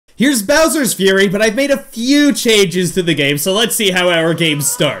Here's Bowser's Fury, but I've made a few changes to the game, so let's see how our game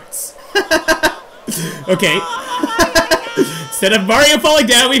starts. Okay. Instead of Mario falling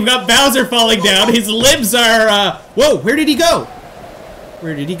down, we've got Bowser falling down. His limbs are, whoa, where did he go?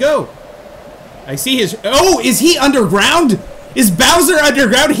 Where did he go? I see his... Oh, is he underground? Is Bowser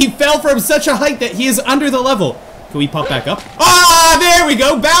underground? He fell from such a height that he is under the level. Can we pop back up? Ah, there we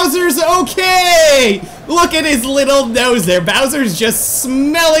go. Bowser's okay. Look at his little nose there. Bowser's just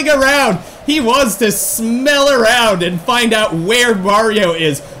smelling around. He wants to smell around and find out where Mario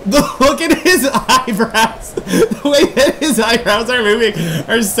is. Look at his eyebrows. The way that his eyebrows are moving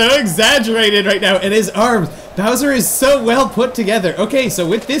are so exaggerated right now. And his arms. Bowser is so well put together. Okay, so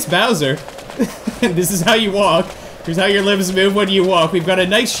with this Bowser, this is how you walk. Here's how your limbs move when you walk. We've got a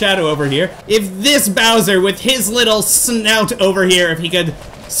nice shadow over here. If this Bowser with his little snout over here, if he could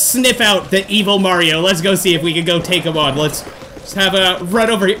sniff out the evil Mario, let's go see if we can go take him on. Let's just have a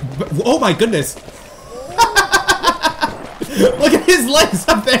run over here. Oh my goodness. Look at his legs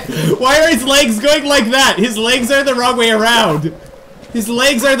up there. Why are his legs going like that? His legs are the wrong way around. His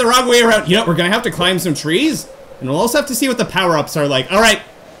legs are the wrong way around. You know, we're gonna have to climb some trees, and we'll also have to see what the power-ups are like. All right.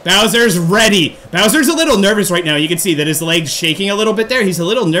 Bowser's ready. Bowser's a little nervous right now. You can see that his leg's shaking a little bit there. He's a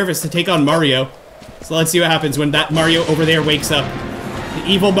little nervous to take on Mario. So let's see what happens when that Mario over there wakes up. The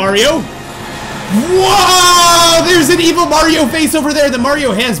evil Mario. Whoa! There's an evil Mario face over there. The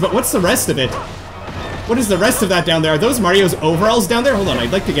Mario hands, but what's the rest of it? What is the rest of that down there? Are those Mario's overalls down there? Hold on,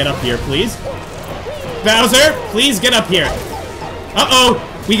 I'd like to get up here, please. Bowser, please get up here. Uh-oh,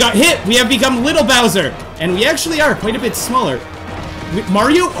 we got hit. We have become little Bowser. And we actually are quite a bit smaller.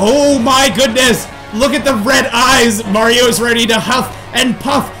 Mario? Oh my goodness! Look at the red eyes! Mario is ready to huff and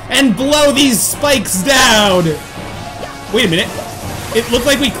puff and blow these spikes down! Wait a minute. It looked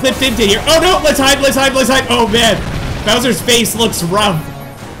like we clipped into here. Oh no! Let's hide, let's hide, let's hide! Oh man! Bowser's face looks rough.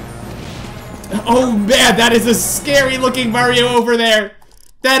 Oh man, that is a scary looking Mario over there!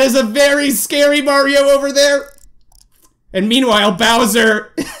 That is a very scary Mario over there! And meanwhile,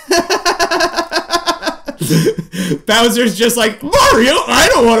 Bowser... Bowser's just like, Mario, I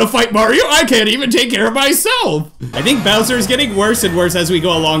don't want to fight Mario. I can't even take care of myself. I think Bowser's getting worse and worse as we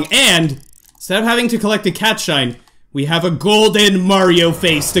go along. And instead of having to collect a cat shine, we have a golden Mario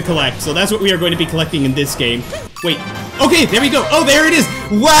face to collect. So that's what we are going to be collecting in this game. Wait. Okay, there we go. Oh, there it is.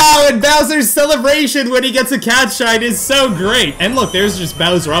 Wow, and Bowser's celebration when he gets a cat shine is so great. And look, there's just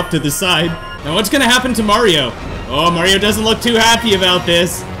Bowser off to the side. Now what's going to happen to Mario? Oh, Mario doesn't look too happy about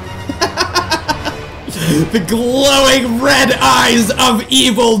this. The glowing red eyes of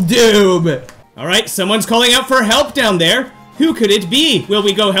evil doom! Alright, someone's calling out for help down there. Who could it be? Will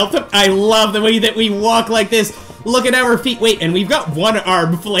we go help them? I love the way that we walk like this. Look at our feet. Wait, and we've got one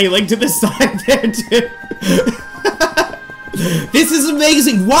arm flailing to the side there, too. This is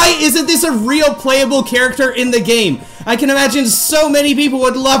amazing. Why isn't this a real playable character in the game? I can imagine so many people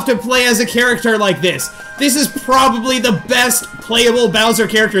would love to play as a character like this. This is probably the best playable Bowser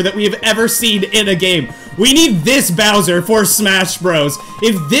character that we have ever seen in a game. We need this Bowser for Smash Bros.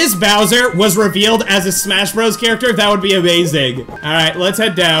 If this Bowser was revealed as a Smash Bros character, that would be amazing. Alright, let's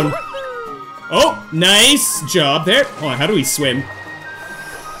head down. Oh, nice job there. Oh, how do we swim?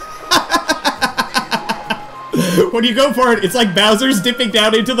 When you go for it, it's like Bowser's dipping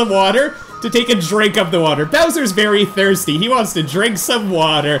down into the water to take a drink of the water. Bowser's very thirsty. He wants to drink some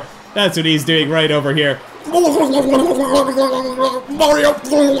water. That's what he's doing right over here. Mario!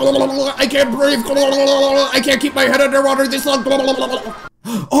 I can't breathe! I can't keep my head underwater this long!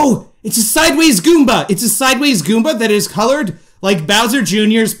 Oh! It's a sideways Goomba! It's a sideways Goomba that is colored like Bowser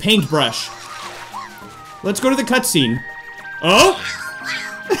Jr.'s paintbrush. Let's go to the cutscene. Oh!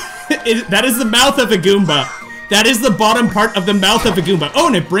 That is the mouth of a Goomba. That is the bottom part of the mouth of a Goomba. Oh,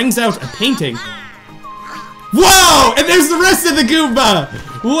 and it brings out a painting. Whoa! And there's the rest of the Goomba!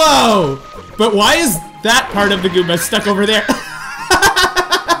 Whoa! But why is that part of the Goomba stuck over there?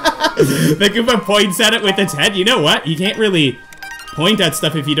 The Goomba points at it with its head. You know what? You can't really point at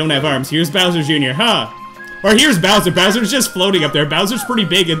stuff if you don't have arms. Here's Bowser Jr., huh? Or here's Bowser. Bowser's just floating up there. Bowser's pretty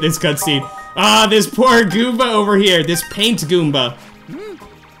big in this cutscene. Ah, this poor Goomba over here. This paint Goomba.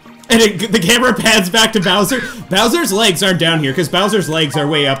 And the camera pans back to Bowser. Bowser's legs aren't down here, because Bowser's legs are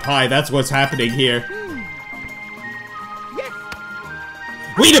way up high. That's what's happening here.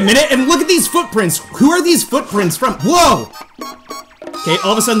 Wait a minute, and look at these footprints. Who are these footprints from? Whoa! Okay,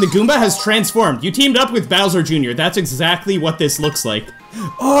 all of a sudden the Goomba has transformed. You teamed up with Bowser Jr. That's exactly what this looks like.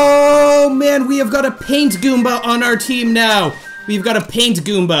 Oh, man, we have got a paint Goomba on our team now. We've got a paint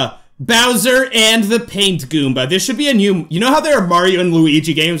Goomba. Bowser and the Paint Goomba. This should be a new... You know how there are Mario and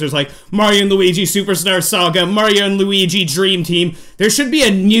Luigi games? There's like Mario and Luigi Superstar Saga, Mario and Luigi Dream Team. There should be a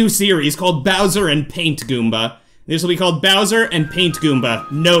new series called Bowser and Paint Goomba. This will be called Bowser and Paint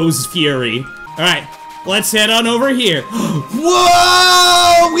Goomba. Nose Fury. Alright, let's head on over here.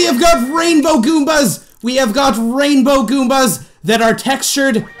 Whoa! We have got Rainbow Goombas! We have got Rainbow Goombas that are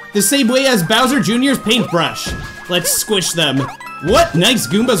textured the same way as Bowser Jr.'s paintbrush. Let's squish them. What nice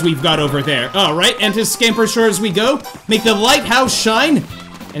Goombas we've got over there. Alright, and to scamper shore as we go, make the lighthouse shine.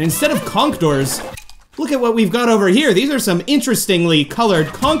 And instead of conch doors, look at what we've got over here. These are some interestingly colored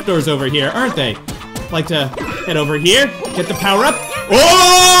conch doors over here, aren't they? Like to head over here, get the power up.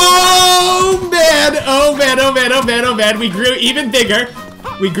 Oh man, oh man, oh man, oh man, oh man. We grew even bigger.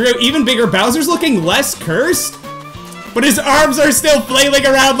 We grew even bigger. Bowser's looking less cursed, but his arms are still flailing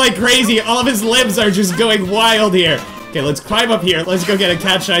around like crazy. All of his limbs are just going wild here. Okay, let's climb up here. Let's go get a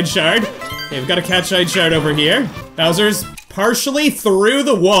Catshine Shard. Okay, we've got a Catshine Shard over here. Bowser's partially through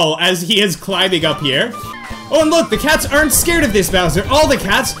the wall as he is climbing up here. Oh, and look, the cats aren't scared of this Bowser. All the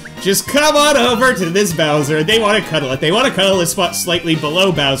cats just come on over to this Bowser. They want to cuddle it. They want to cuddle this spot slightly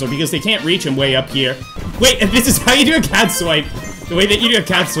below Bowser because they can't reach him way up here. Wait, and this is how you do a cat swipe. The way that you do a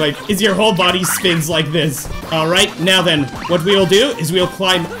cat swipe is your whole body spins like this. All right, now then, what we will do is we'll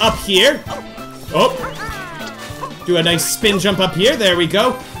climb up here. Oh. Do a nice spin jump up here, there we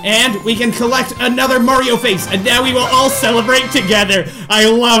go. And we can collect another Mario face, and now we will all celebrate together. I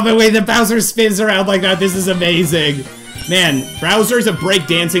love the way that Bowser spins around like that, this is amazing. Man, Bowser's a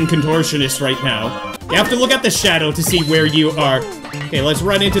breakdancing contortionist right now. You have to look at the shadow to see where you are. Okay, let's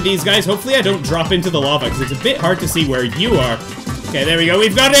run into these guys. Hopefully I don't drop into the lava, because it's a bit hard to see where you are. Okay, there we go,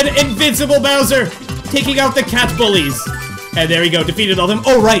 we've got an invincible Bowser, taking out the cat bullies. And there we go, defeated all them.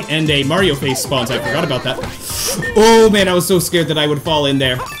 Oh, right, and a Mario face spawns. I forgot about that. Oh, man, I was so scared that I would fall in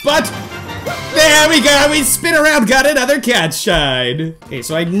there. But, there we go, we spin around, got another Catshine. Okay,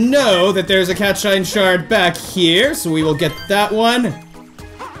 so I know that there's a Catshine Shard back here, so we will get that one.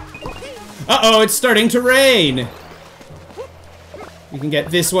 Uh-oh, it's starting to rain. We can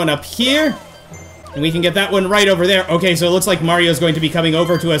get this one up here. And we can get that one right over there. Okay, so it looks like Mario's going to be coming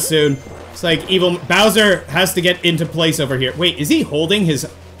over to us soon. It's like evil Bowser has to get into place over here. Wait, is he holding his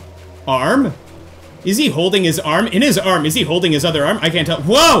arm? Is he holding his arm? In his arm, is he holding his other arm? I can't tell.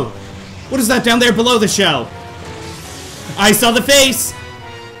 Whoa! What is that down there below the shell? I saw the face!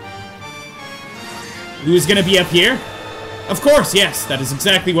 Who's gonna be up here? Of course, yes, that is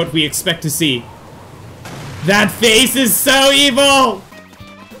exactly what we expect to see. That face is so evil!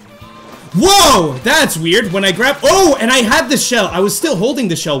 Whoa! That's weird. When I grab... Oh, and I had the shell. I was still holding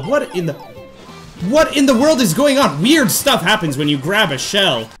the shell. What in the world is going on? Weird stuff happens when you grab a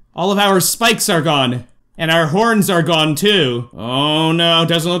shell. All of our spikes are gone. And our horns are gone too. Oh no,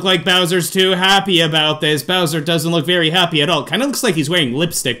 doesn't look like Bowser's too happy about this. Bowser doesn't look very happy at all. Kinda looks like he's wearing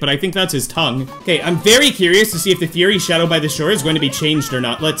lipstick, but I think that's his tongue. Okay, I'm very curious to see if the Fury Shadow by the Shore is going to be changed or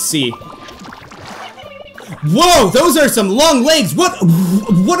not. Let's see. Whoa, those are some long legs.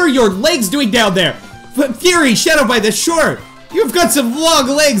 What are your legs doing down there? Fury Shadow by the Shore. You've got some long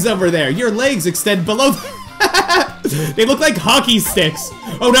legs over there. Your legs extend below. They look like hockey sticks.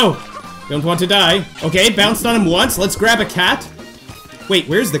 Oh no, don't want to die. Okay, bounced on him once. Let's grab a cat. Wait,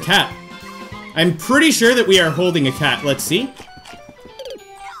 where's the cat? I'm pretty sure that we are holding a cat. Let's see.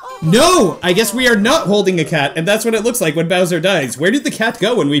 No, I guess we are not holding a cat, and that's what it looks like when Bowser dies. Where did the cat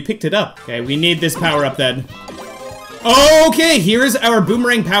go when we picked it up? Okay, we need this power-up then. Okay, here's our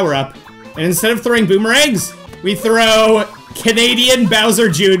boomerang power-up. And instead of throwing boomerangs, we throw Canadian Bowser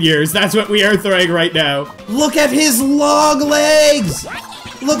Juniors. That's what we are throwing right now. Look at his long legs!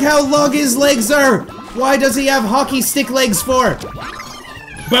 Look how long his legs are! Why does he have hockey stick legs for?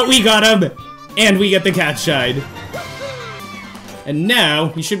 But we got him, and we get the Catshine. And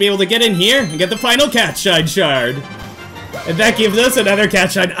now, we should be able to get in here and get the final Catshine Shard. And that gives us another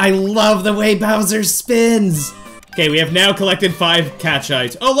Catshine. I love the way Bowser spins. Okay, we have now collected 5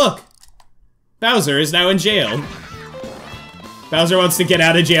 Catshines. Oh, look. Bowser is now in jail. Bowser wants to get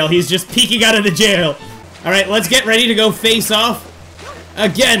out of jail. He's just peeking out of the jail. All right, let's get ready to go face off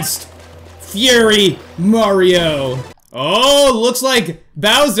against Fury Mario. Oh, looks like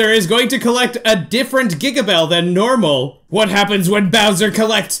Bowser is going to collect a different Gigabell than normal. What happens when Bowser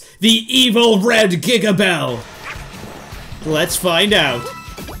collects the evil red Gigabell? Let's find out.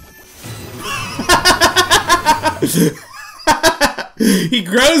 He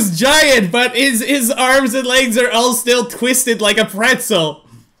grows giant, but his arms and legs are all still twisted like a pretzel.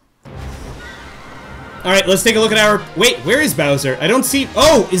 Alright, let's take a look at our... Wait, where is Bowser? I don't see...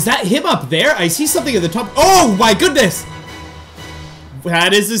 Oh, is that him up there? I see something at the top. Oh, my goodness!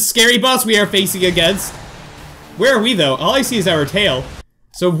 That is a scary boss we are facing against. Where are we, though? All I see is our tail.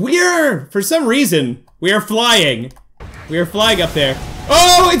 So we're, for some reason, we are flying. We are flying up there.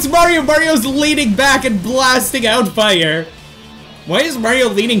 Oh, it's Mario! Mario's leaning back and blasting out fire. Why is Mario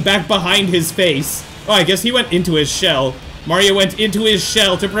leaning back behind his face? Oh, I guess he went into his shell. Mario went into his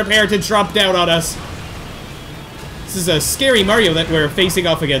shell to prepare to drop down on us. This is a scary Mario that we're facing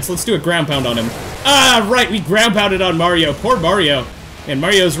off against. Let's do a ground pound on him. Ah, right, we ground pounded on Mario. Poor Mario. And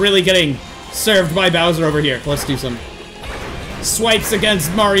Mario's really getting served by Bowser over here. Let's do some swipes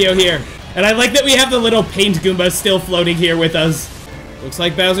against Mario here. And I like that we have the little paint Goomba still floating here with us. Looks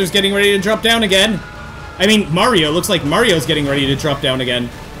like Bowser's getting ready to drop down again. I mean, Mario. Looks like Mario's getting ready to drop down again.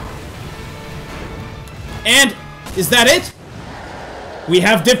 And, is that it? We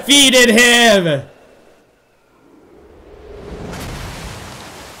have defeated him!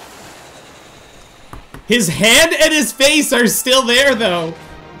 His hand and his face are still there, though.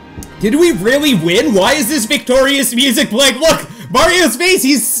 Did we really win? Why is this victorious music playing? Look, Mario's face,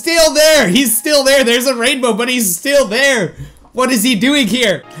 he's still there. He's still there. There's a rainbow, but he's still there. What is he doing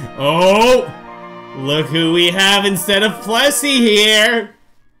here? Oh, look who we have instead of Plessie here.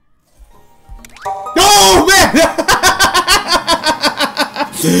 Oh, man!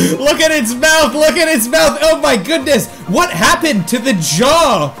 Look at its mouth. Look at its mouth. Oh, my goodness. What happened to the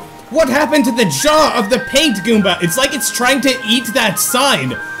jaw? What happened to the jaw of the paint Goomba? It's like it's trying to eat that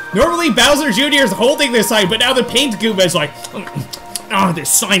sign. Normally Bowser Jr. is holding this sign, but now the paint Goomba is like, oh, this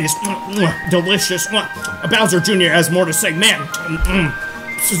sign is delicious. Bowser Jr. has more to say. Man,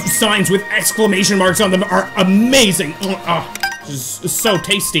 signs with exclamation marks on them are amazing. This is so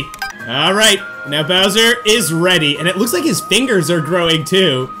tasty. All right, now Bowser is ready, and it looks like his fingers are growing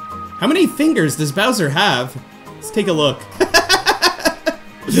too. How many fingers does Bowser have? Let's take a look.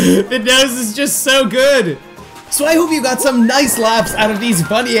 The nose is just so good. So I hope you got some nice laughs out of these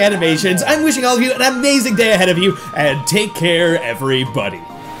funny animations. I'm wishing all of you an amazing day ahead of you, and take care, everybody.